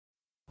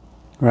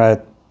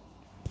Right.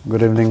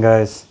 Good evening,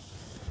 guys.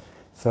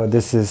 So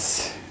this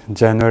is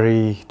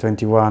January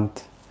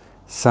 21st,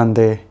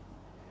 Sunday,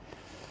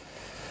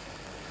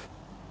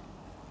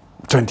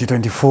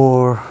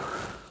 2024,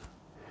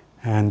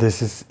 and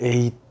this is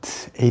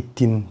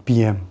 8:18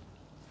 p.m.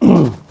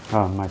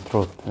 Oh, my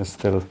throat is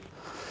still.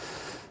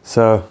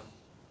 So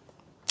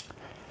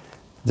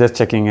just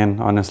checking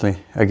in, honestly,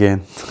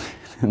 again.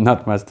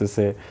 Not much to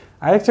say.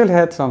 I actually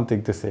had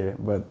something to say,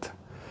 but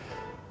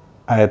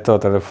I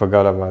totally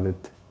forgot about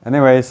it.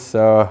 Anyways,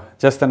 so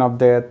just an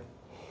update.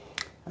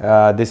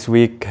 This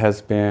week has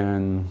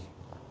been,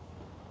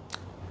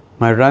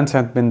 my runs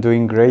have been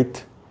doing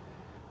great.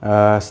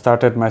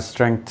 Started my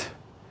strength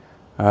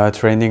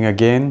training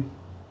again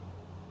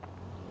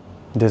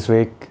this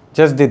week.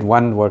 Just did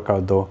one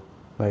workout though,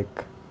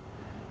 like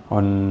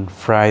on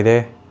Friday,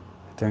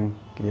 I think.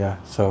 Yeah,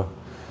 so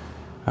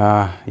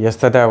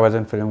yesterday I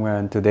wasn't feeling well,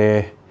 and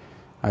today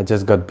I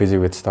just got busy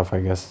with stuff,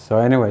 I guess. So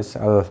anyways,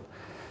 I'll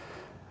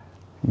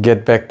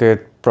get back to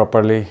it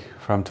properly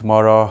from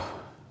tomorrow.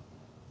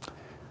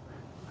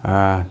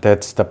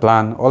 That's the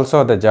plan.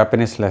 Also the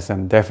Japanese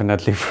lesson,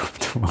 definitely from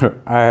tomorrow.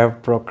 I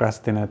have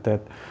procrastinated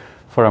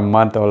for a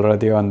month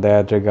already on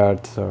that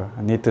regard, so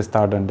I need to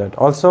start on that.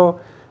 Also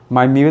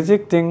my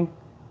music thing,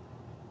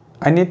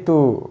 I need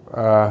to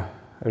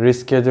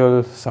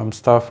reschedule some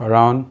stuff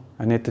around.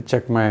 I need to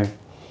check my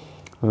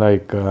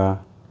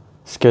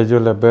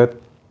schedule a bit.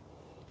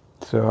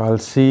 So I'll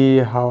see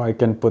how I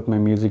can put my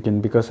music in,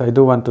 because I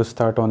do want to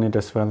start on it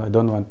as well. I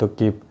don't want to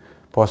keep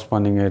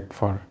postponing it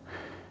for,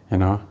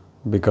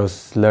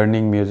 because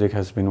learning music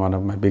has been one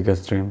of my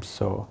biggest dreams.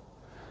 So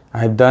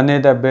I've done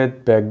it a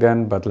bit back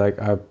then, but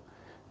I've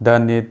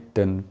done it,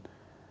 then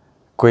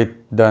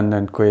quit, done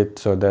and quit.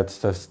 So that's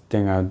the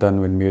thing I've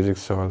done with music.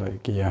 So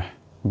yeah,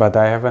 but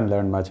I haven't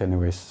learned much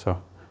anyways. So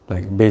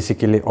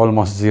basically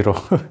almost zero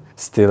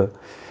still.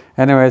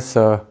 Anyways,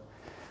 so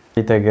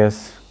I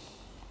guess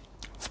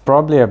it's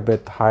probably a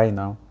bit high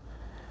now.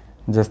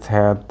 Just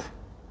had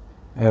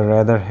a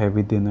rather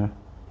heavy dinner.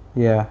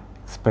 Yeah,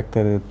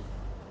 expected it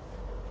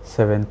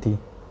 70.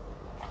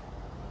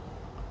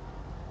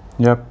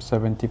 Yep,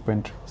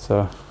 70.3.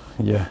 So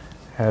yeah,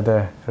 had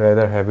a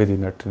rather heavy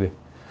dinner today.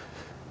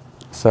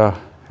 So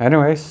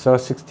anyways, so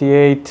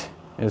 68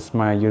 is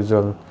my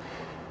usual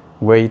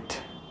weight,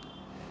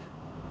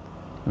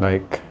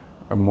 like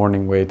a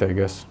morning weight, I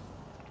guess.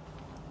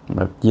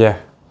 But yeah,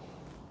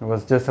 I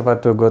was just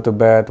about to go to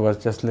bed, was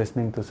just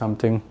listening to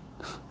something.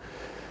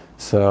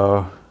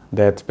 So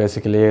that's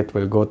basically it.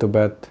 We'll go to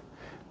bed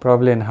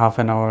probably in half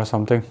an hour or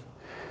something.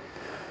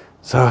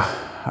 So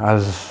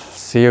I'll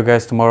see you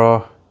guys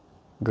tomorrow.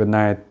 Good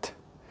night.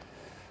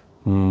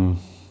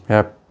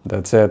 Yep,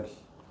 that's it.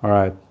 All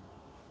right.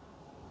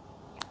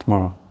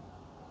 Tomorrow.